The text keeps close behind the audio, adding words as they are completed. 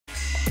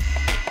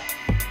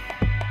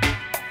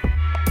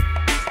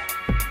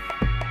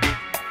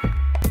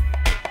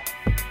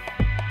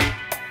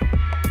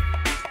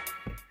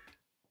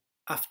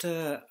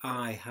After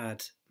I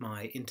had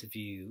my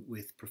interview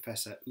with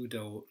Professor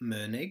Udo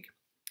Mernig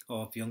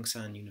of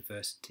Yongsan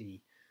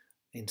University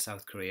in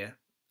South Korea,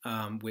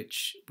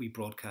 which we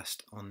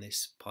broadcast on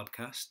this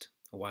podcast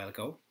a while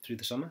ago through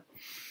the summer,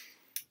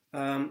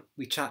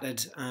 we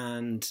chatted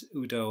and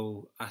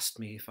Udo asked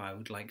me if I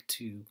would like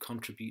to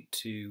contribute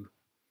to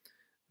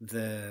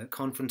the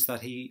conference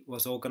that he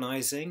was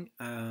organising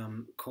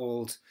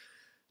called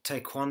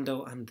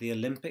Taekwondo and the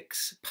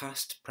Olympics,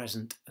 Past,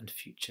 Present and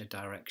Future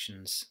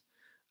Directions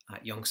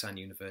at Yongsan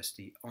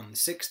University on the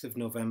 6th of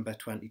November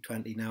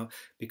 2020. Now,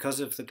 because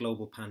of the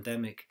global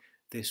pandemic,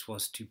 this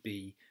was to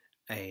be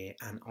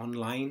an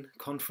online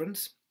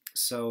conference,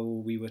 so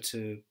we were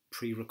to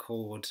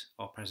pre-record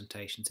our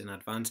presentations in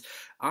advance.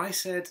 I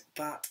said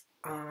that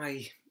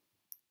I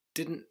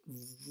didn't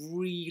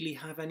really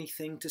have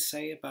anything to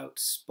say about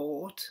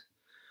sport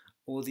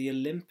or the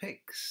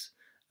Olympics,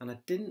 and I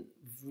didn't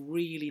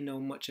really know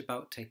much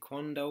about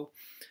Taekwondo,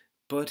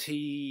 but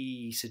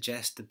he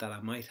suggested that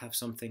I might have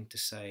something to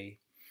say,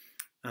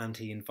 and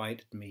he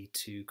invited me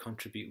to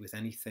contribute with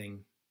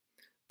anything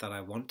that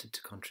I wanted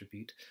to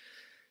contribute.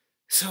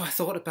 So I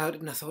thought about it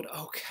and I thought,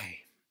 okay,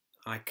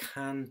 I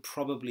can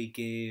probably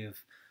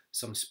give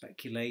some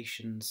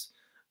speculations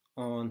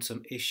on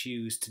some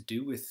issues to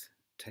do with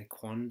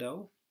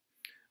Taekwondo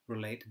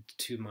related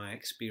to my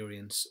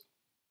experience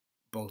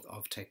both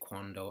of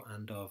Taekwondo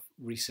and of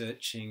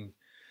researching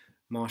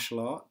martial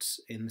arts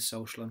in the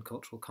social and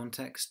cultural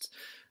context.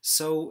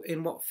 So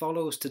in what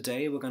follows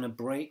today, we're going to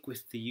break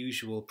with the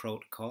usual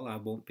protocol. I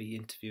won't be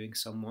interviewing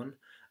someone.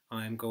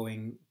 I'm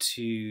going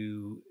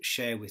to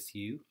share with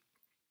you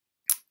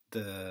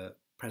the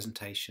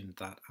presentation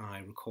that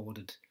I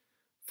recorded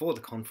for the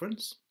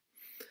conference.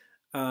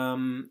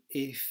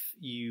 If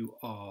you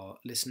are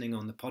listening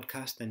on the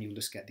podcast, then you'll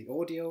just get the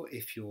audio.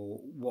 If you're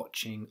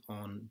watching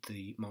on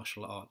the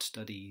Martial Arts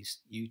Studies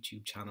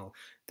YouTube channel,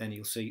 then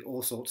you'll see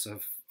all sorts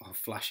of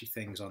flashy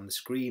things on the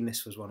screen.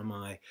 This was one of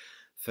my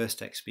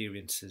first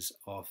experiences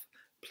of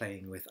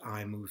playing with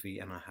iMovie,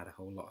 and I had a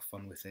whole lot of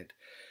fun with it.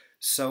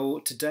 So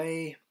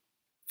today,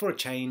 for a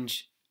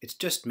change, it's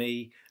just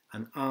me,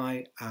 and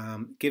I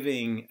am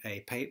giving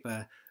a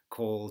paper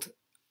called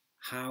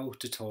How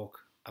to Talk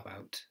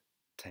About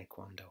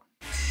Taekwondo.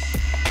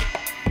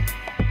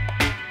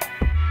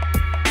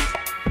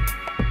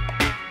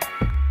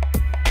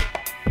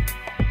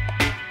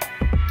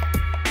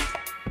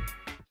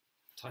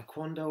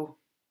 Taekwondo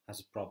has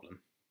a problem.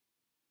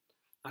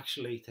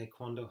 Actually,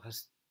 Taekwondo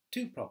has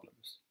two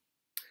problems.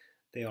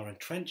 They are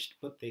entrenched,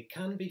 but they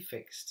can be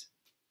fixed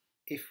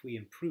if we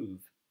improve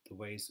the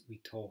ways we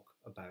talk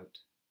about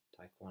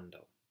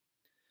Taekwondo.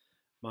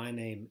 My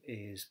name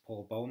is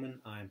Paul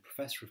Bowman. I'm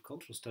Professor of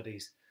Cultural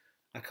Studies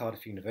at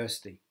Cardiff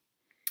University.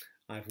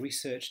 I've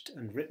researched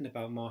and written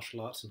about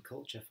martial arts and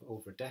culture for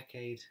over a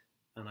decade,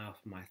 and I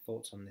offer my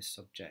thoughts on this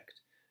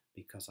subject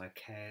because I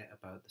care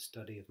about the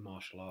study of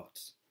martial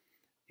arts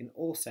in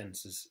all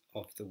senses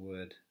of the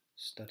word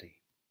study.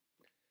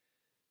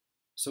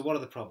 So what are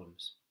the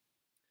problems?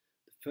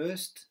 The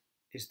first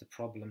is the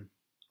problem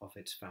of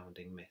its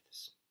founding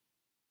myths.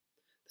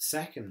 The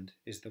second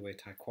is the way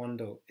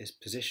Taekwondo is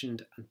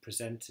positioned and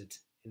presented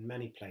in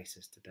many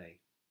places today.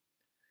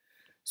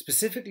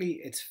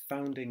 Specifically, its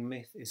founding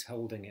myth is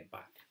holding it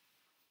back.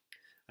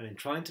 And in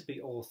trying to be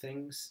all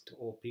things to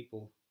all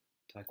people,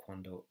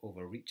 Taekwondo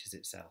overreaches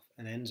itself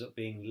and ends up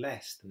being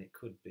less than it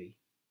could be.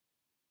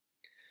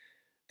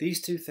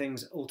 These two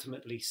things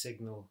ultimately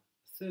signal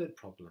a third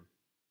problem,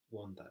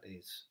 one that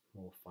is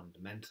more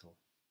fundamental.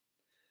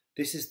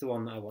 This is the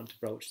one that I want to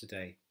broach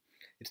today.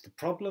 It's the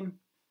problem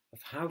of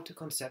how to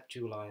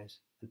conceptualize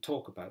and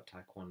talk about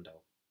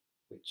Taekwondo,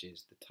 which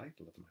is the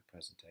title of my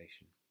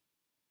presentation.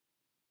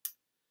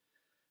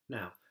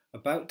 Now,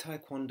 about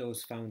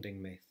Taekwondo's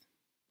founding myth,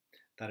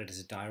 that it is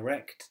a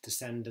direct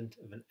descendant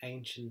of an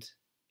ancient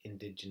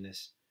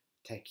indigenous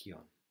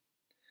Taekyon.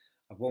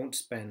 I won't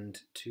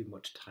spend too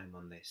much time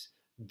on this.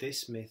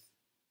 This myth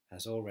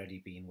has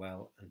already been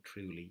well and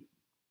truly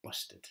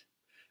busted,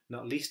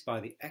 not least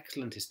by the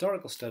excellent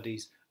historical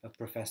studies of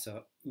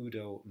Professor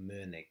Udo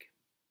Mernig.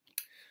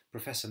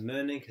 Professor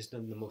Mernig has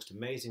done the most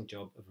amazing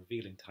job of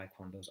revealing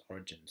Taekwondo's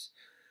origins.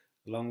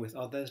 Along with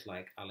others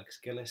like Alex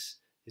Gillis,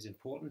 his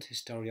important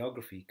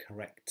historiography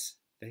corrects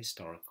the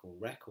historical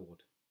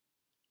record.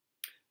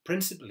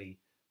 Principally,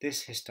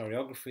 this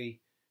historiography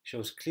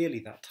shows clearly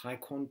that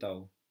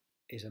Taekwondo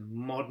is a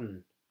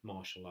modern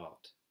martial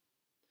art.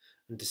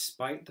 And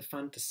despite the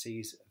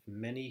fantasies of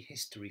many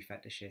history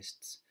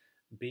fetishists,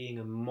 being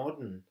a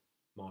modern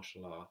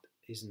martial art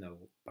is no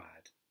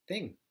bad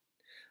thing.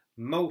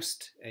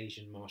 Most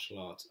Asian martial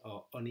arts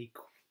are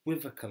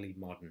unequivocally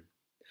modern.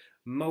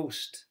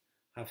 Most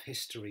have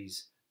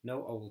histories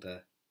no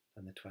older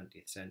than the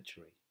 20th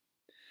century.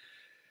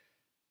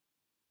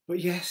 But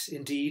yes,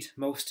 indeed,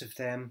 most of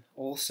them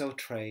also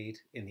trade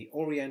in the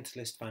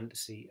Orientalist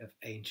fantasy of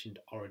ancient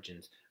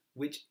origins,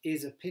 which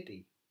is a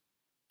pity.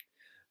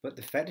 But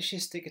the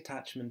fetishistic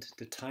attachment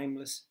to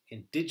timeless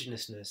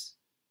indigenousness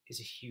is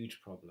a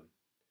huge problem.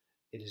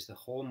 It is the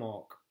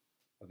hallmark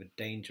of a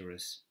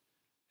dangerous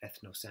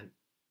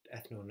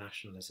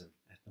ethno-nationalism,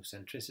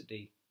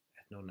 ethnocentricity,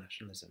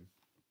 ethno-nationalism.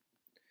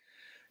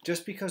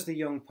 Just because the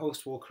young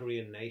post-war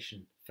Korean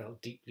nation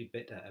felt deeply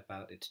bitter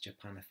about its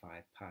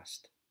Japanified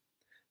past,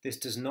 this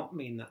does not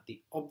mean that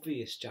the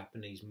obvious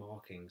Japanese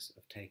markings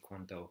of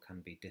Taekwondo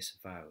can be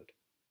disavowed.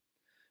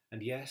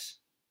 And yes,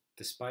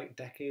 despite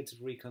decades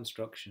of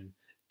reconstruction,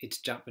 its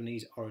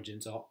Japanese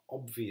origins are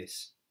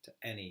obvious to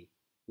any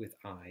with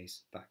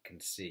eyes that can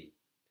see.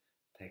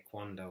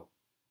 Taekwondo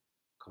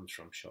comes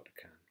from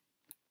Shotokan.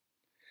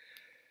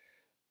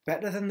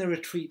 Better than the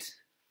retreat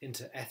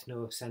into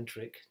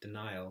ethnocentric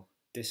denial,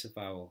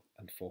 disavowal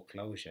and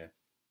foreclosure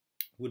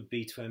would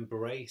be to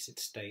embrace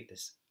its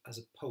status as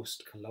a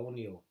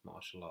post-colonial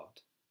martial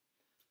art.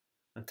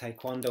 And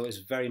Taekwondo is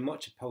very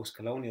much a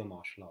post-colonial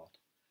martial art.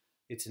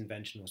 Its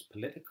invention was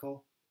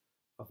political,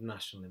 of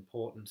national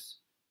importance,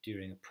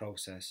 during a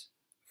process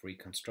of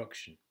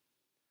reconstruction.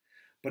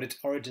 But its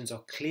origins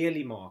are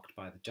clearly marked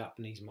by the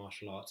Japanese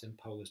martial arts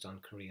imposed on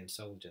Korean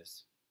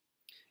soldiers.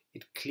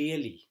 It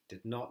clearly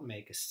did not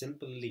make a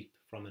simple leap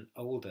from an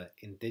older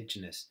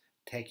indigenous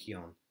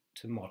Taekyon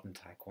to modern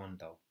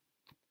Taekwondo.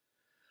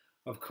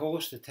 Of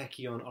course, the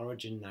Taekyon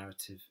origin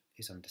narrative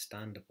is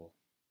understandable.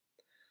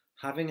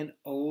 Having an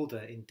older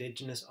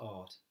indigenous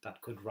art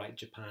that could write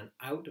Japan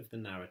out of the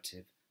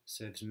narrative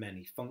serves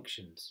many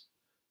functions.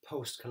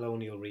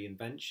 Post-colonial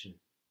reinvention,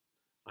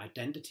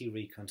 identity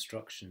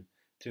reconstruction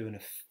through an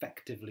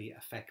effectively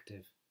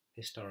effective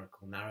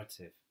historical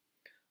narrative,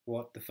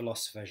 what the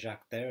philosopher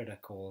Jacques Derrida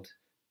called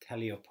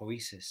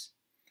teleopoesis,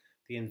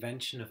 the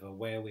invention of a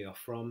where we are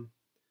from,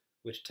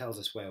 which tells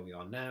us where we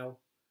are now,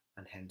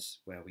 and hence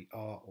where we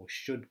are or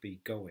should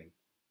be going.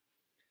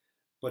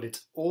 But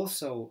it's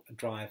also a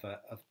driver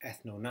of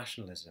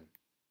ethno-nationalism,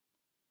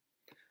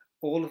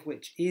 all of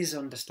which is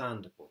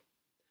understandable,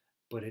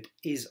 but it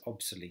is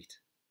obsolete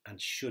and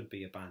should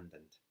be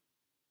abandoned.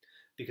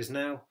 Because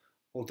now,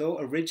 although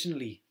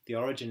originally the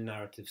origin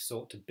narrative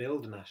sought to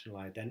build a national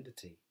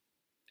identity,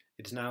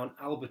 it is now an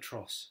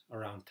albatross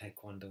around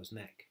Taekwondo's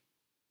neck.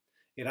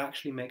 It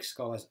actually makes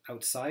scholars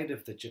outside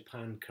of the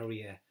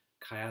Japan-Korea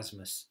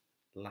chiasmus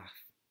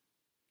laugh.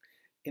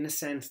 In a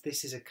sense,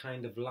 this is a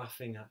kind of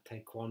laughing at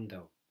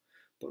Taekwondo,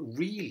 but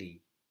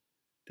really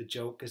the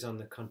joke is on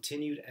the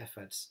continued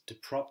efforts to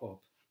prop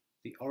up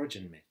the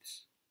origin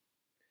myths.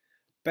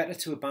 Better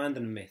to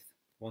abandon a myth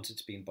once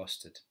it's been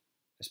busted,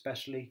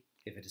 especially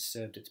if it has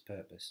served its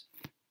purpose.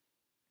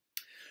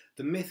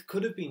 The myth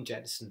could have been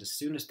jettisoned as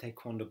soon as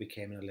Taekwondo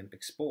became an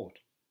Olympic sport.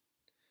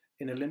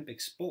 In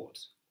Olympic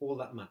sports, all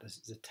that matters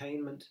is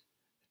attainment,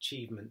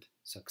 achievement,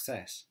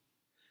 success.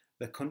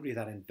 The country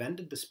that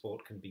invented the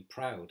sport can be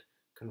proud,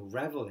 can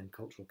revel in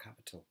cultural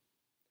capital.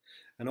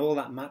 And all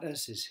that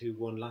matters is who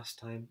won last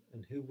time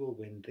and who will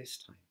win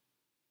this time.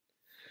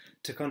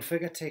 To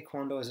configure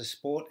Taekwondo as a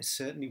sport is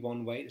certainly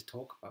one way to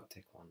talk about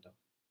Taekwondo,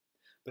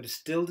 but it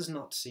still does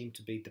not seem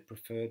to be the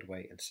preferred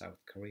way in South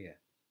Korea.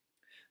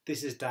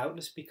 This is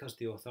doubtless because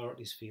the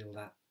authorities feel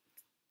that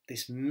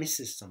this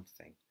misses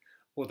something,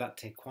 or that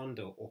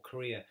Taekwondo or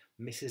Korea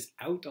misses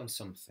out on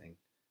something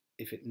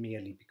if it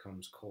merely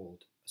becomes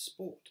called a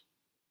sport.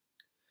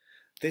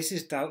 This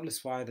is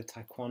doubtless why the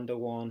Taekwondo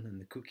One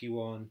and the Kuki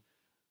One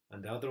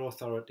and the other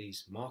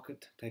authorities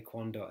market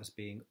Taekwondo as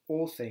being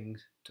all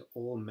things to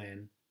all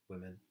men,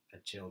 women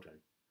and children.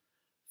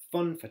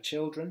 Fun for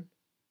children,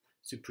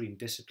 supreme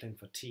discipline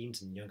for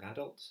teens and young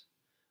adults,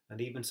 and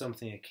even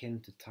something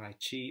akin to Tai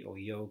Chi or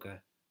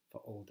yoga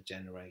for older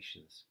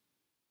generations.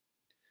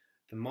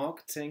 The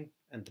marketing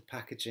and the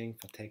packaging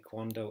for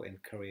Taekwondo in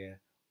Korea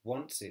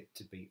wants it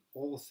to be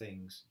all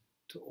things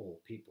to all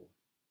people.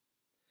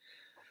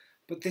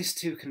 But this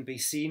too can be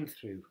seen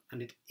through,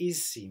 and it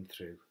is seen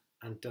through,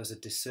 and does a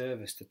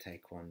disservice to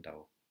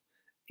Taekwondo.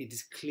 It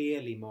is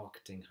clearly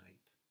marketing hype.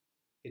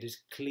 It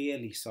is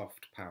clearly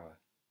soft power.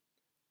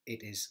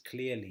 It is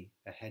clearly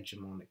a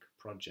hegemonic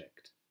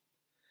project.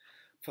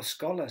 For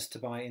scholars to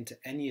buy into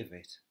any of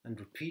it and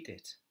repeat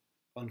it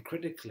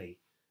uncritically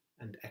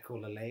and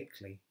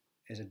echolalaically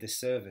is a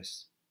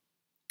disservice.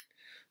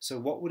 So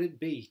what would it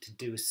be to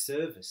do a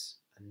service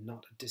and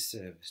not a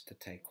disservice to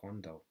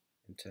Taekwondo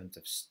in terms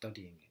of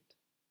studying it?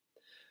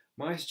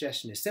 My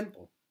suggestion is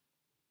simple.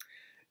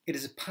 It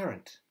is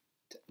apparent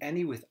to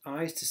any with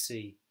eyes to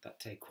see that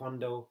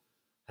Taekwondo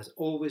has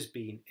always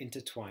been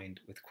intertwined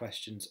with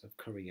questions of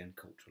Korean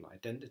cultural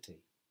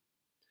identity.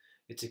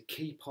 It's a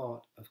key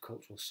part of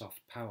cultural soft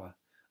power,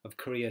 of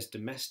Korea's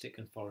domestic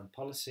and foreign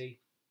policy,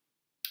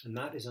 and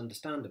that is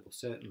understandable,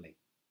 certainly.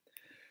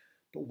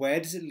 But where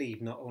does it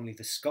leave not only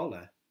the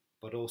scholar,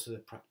 but also the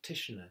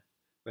practitioner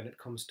when it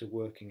comes to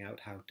working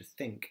out how to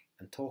think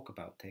and talk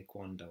about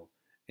Taekwondo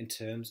in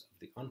terms of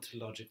the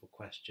ontological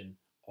question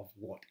of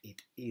what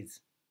it is?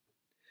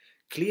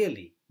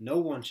 Clearly, no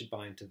one should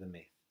buy into the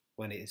myth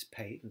when it is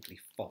patently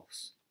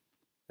false,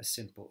 a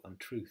simple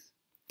untruth.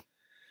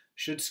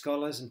 Should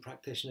scholars and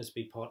practitioners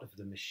be part of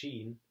the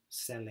machine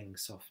selling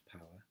soft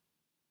power?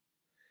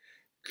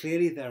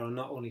 Clearly there are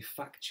not only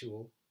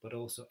factual but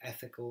also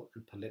ethical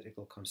and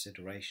political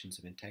considerations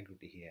of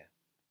integrity here.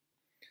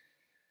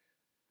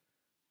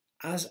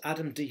 As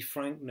Adam D.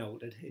 Frank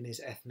noted in his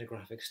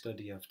ethnographic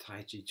study of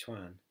Tai Chi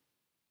Chuan,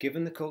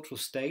 given the cultural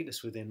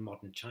status within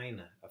modern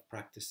China of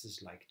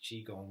practices like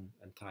Qigong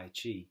and Tai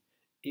Chi,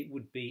 it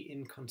would be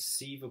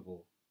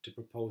inconceivable to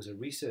propose a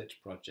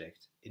research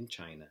project in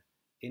China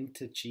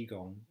into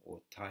Qigong or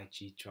Tai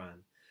Chi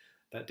Chuan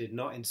that did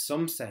not in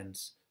some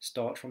sense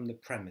start from the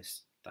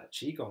premise that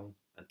Qigong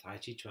and Tai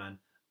Chi Chuan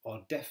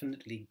are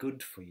definitely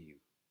good for you,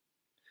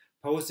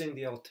 posing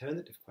the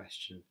alternative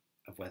question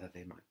of whether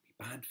they might be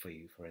bad for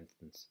you, for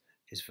instance,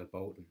 is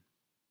verboten.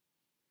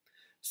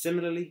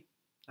 Similarly,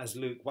 as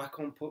Luke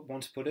Wacom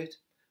once put it,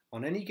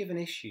 on any given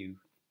issue,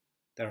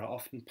 there are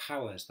often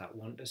powers that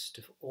want us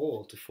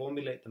all to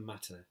formulate the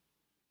matter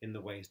in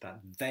the ways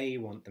that they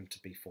want them to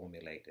be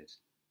formulated.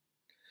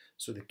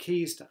 So the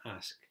key is to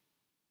ask,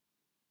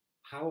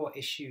 how are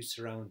issues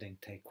surrounding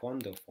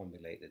Taekwondo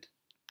formulated?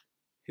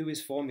 Who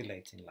is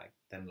formulating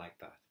them like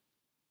that?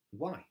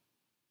 Why?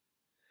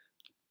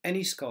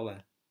 Any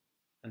scholar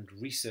and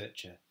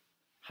researcher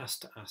has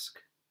to ask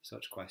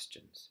such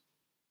questions.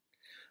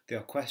 There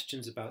are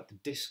questions about the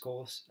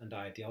discourse and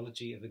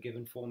ideology of a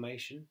given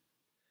formation.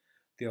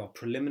 There are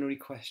preliminary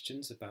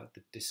questions about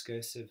the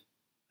discursive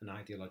and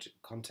ideological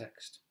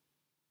context.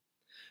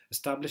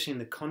 Establishing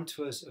the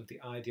contours of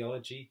the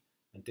ideology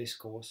and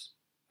discourse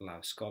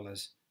allows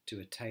scholars to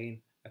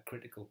attain a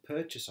critical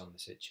purchase on the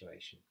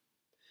situation.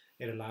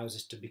 It allows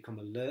us to become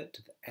alert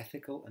to the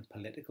ethical and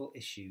political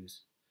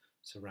issues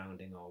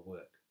surrounding our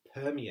work,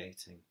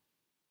 permeating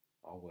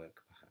our work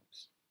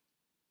perhaps.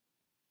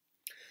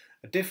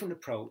 A different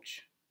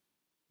approach,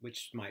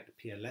 which might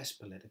appear less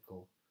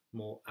political,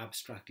 more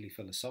abstractly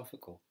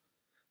philosophical,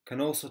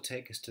 can also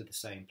take us to the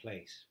same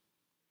place.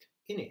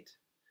 In it,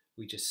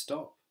 we just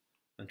stop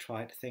and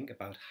try to think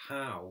about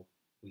how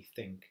we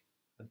think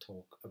and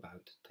talk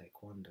about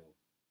Taekwondo.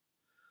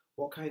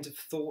 What kinds of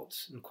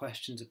thoughts and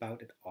questions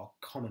about it are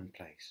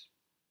commonplace?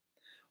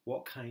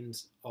 What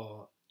kinds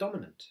are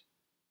dominant?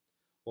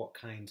 What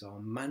kinds are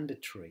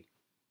mandatory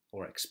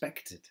or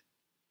expected?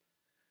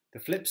 The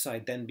flip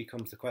side then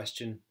becomes the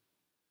question,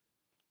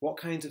 what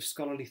kinds of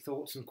scholarly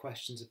thoughts and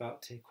questions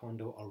about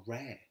Taekwondo are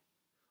rare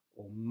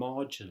or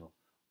marginal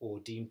or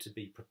deemed to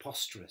be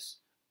preposterous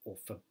or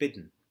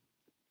forbidden?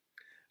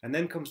 And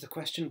then comes the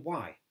question,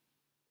 why?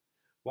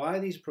 Why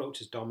are these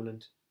approaches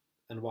dominant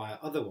and why are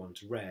other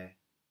ones rare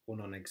or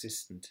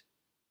non-existent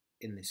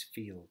in this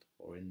field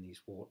or in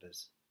these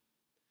waters?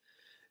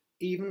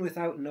 Even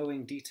without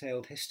knowing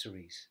detailed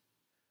histories,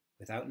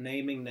 without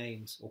naming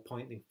names or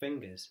pointing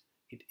fingers,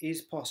 it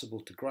is possible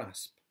to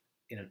grasp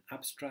in an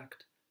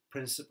abstract,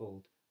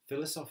 principled,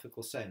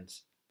 philosophical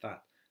sense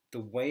that the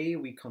way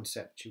we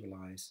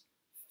conceptualize,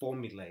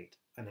 formulate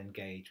and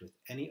engage with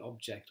any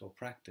object or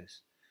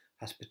practice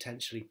has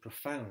potentially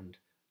profound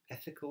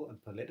ethical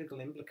and political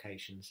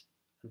implications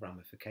and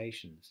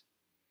ramifications.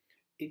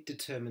 It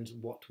determines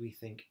what we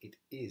think it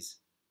is,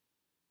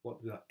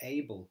 what we are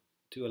able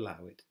to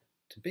allow it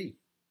to be.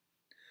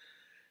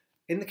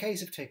 In the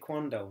case of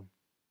Taekwondo,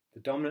 the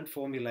dominant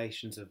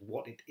formulations of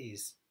what it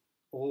is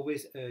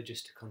always urge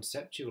us to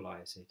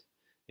conceptualize it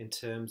in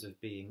terms of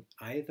being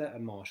either a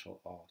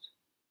martial art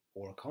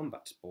or a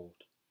combat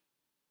sport,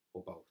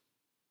 or both.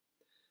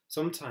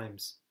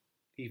 Sometimes,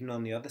 even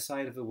on the other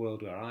side of the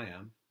world where I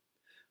am,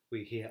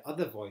 we hear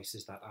other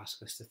voices that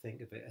ask us to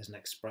think of it as an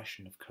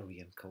expression of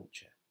Korean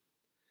culture.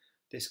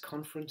 This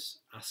conference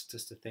asks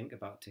us to think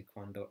about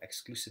Taekwondo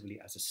exclusively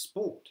as a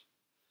sport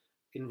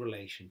in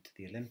relation to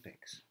the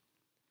Olympics.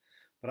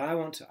 But I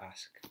want to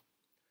ask,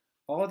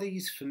 are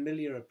these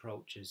familiar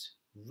approaches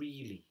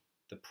really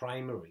the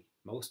primary,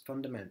 most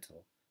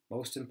fundamental,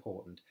 most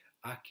important,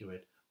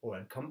 accurate or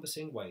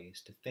encompassing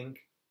ways to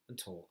think and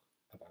talk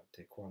about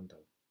Taekwondo?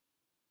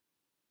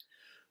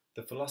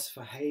 The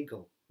philosopher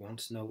Hegel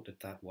once noted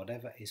that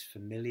whatever is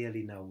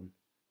familiarly known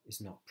is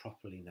not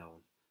properly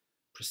known,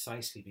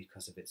 precisely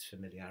because of its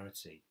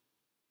familiarity.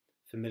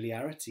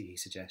 Familiarity, he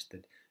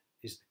suggested,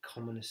 is the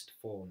commonest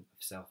form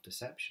of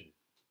self-deception.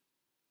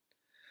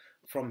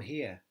 From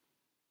here,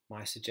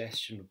 my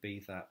suggestion would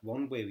be that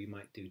one way we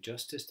might do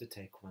justice to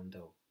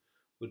Taekwondo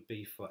would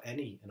be for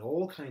any and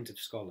all kinds of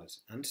scholars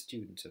and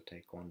students of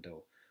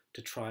Taekwondo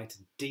to try to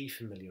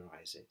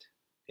defamiliarize it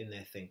in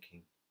their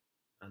thinking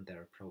and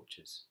their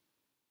approaches.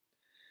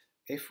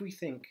 If we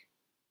think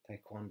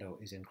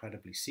Taekwondo is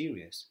incredibly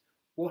serious,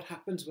 what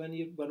happens when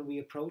we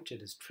approach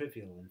it as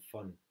trivial and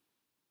fun?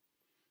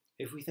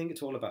 If we think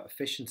it's all about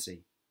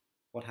efficiency,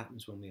 what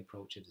happens when we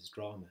approach it as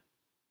drama?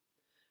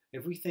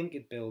 If we think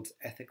it builds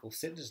ethical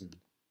citizens,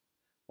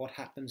 what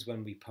happens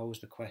when we pose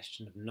the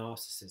question of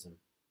narcissism,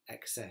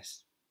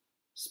 excess,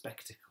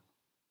 spectacle,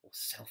 or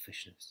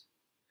selfishness?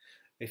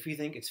 If we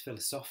think it's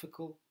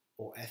philosophical,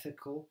 or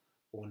ethical,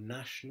 or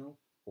national,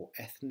 or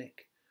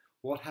ethnic,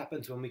 what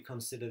happens when we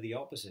consider the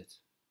opposite?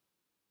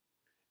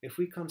 If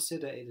we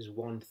consider it as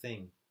one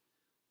thing,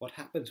 what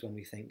happens when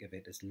we think of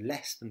it as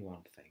less than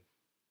one thing,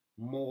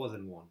 more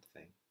than one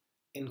thing,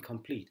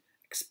 incomplete,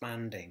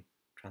 expanding,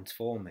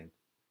 transforming,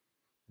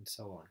 and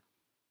so on?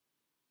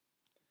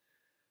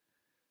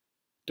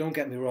 Don't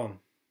get me wrong,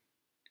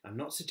 I'm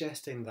not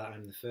suggesting that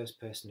I'm the first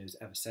person who's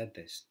ever said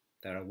this.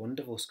 There are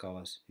wonderful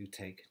scholars who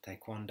take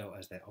Taekwondo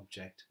as their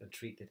object and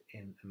treat it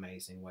in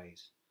amazing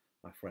ways.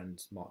 My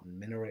friends Martin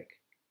Minerick,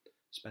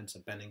 Spencer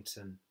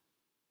Bennington,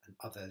 and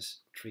others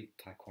treat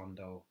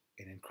Taekwondo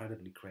in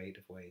incredibly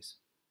creative ways.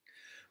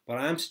 But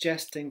I am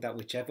suggesting that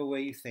whichever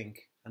way you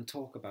think and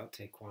talk about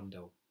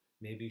Taekwondo,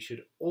 maybe you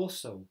should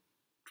also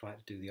try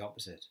to do the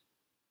opposite.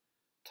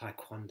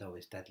 Taekwondo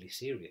is deadly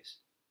serious,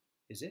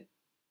 is it?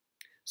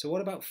 So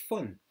what about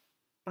fun,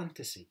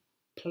 fantasy,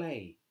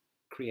 play,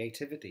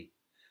 creativity?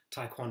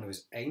 Taekwondo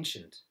is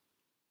ancient,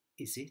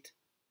 is it?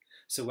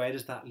 So where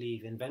does that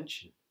leave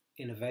invention,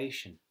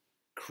 innovation,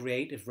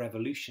 creative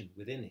revolution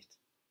within it?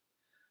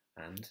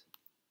 And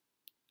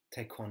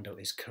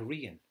Taekwondo is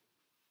Korean,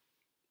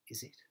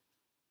 is it?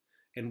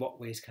 In what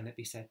ways can it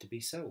be said to be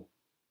so,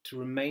 to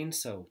remain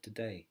so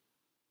today?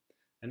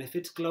 And if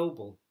it's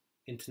global,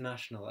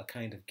 international, a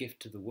kind of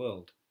gift to the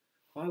world,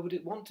 why would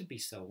it want to be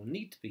so or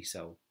need to be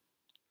so?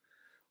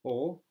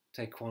 Or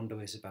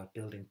Taekwondo is about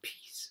building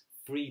peace,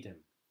 freedom,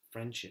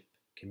 friendship,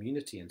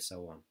 community, and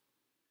so on.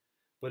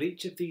 But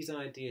each of these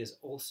ideas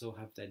also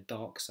have their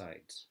dark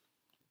sides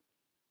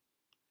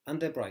and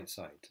their bright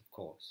sides, of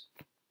course.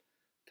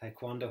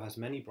 Taekwondo has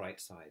many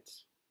bright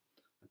sides.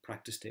 I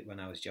practiced it when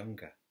I was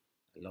younger.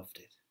 I loved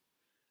it.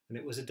 And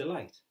it was a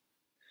delight.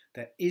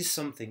 There is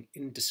something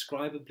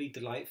indescribably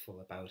delightful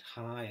about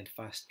high and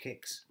fast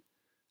kicks,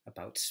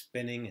 about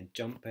spinning and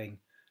jumping,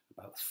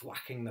 about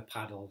thwacking the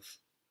paddles.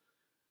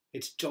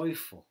 It's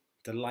joyful,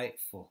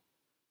 delightful,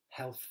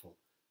 healthful,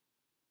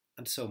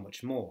 and so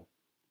much more.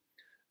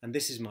 And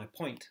this is my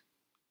point.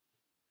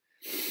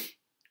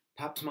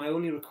 Perhaps my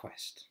only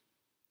request,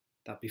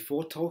 that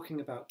before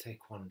talking about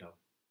Taekwondo,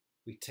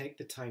 we take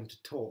the time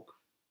to talk,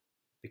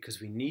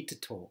 because we need to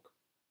talk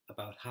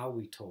about how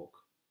we talk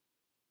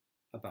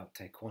about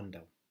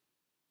Taekwondo.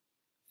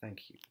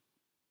 Thank you.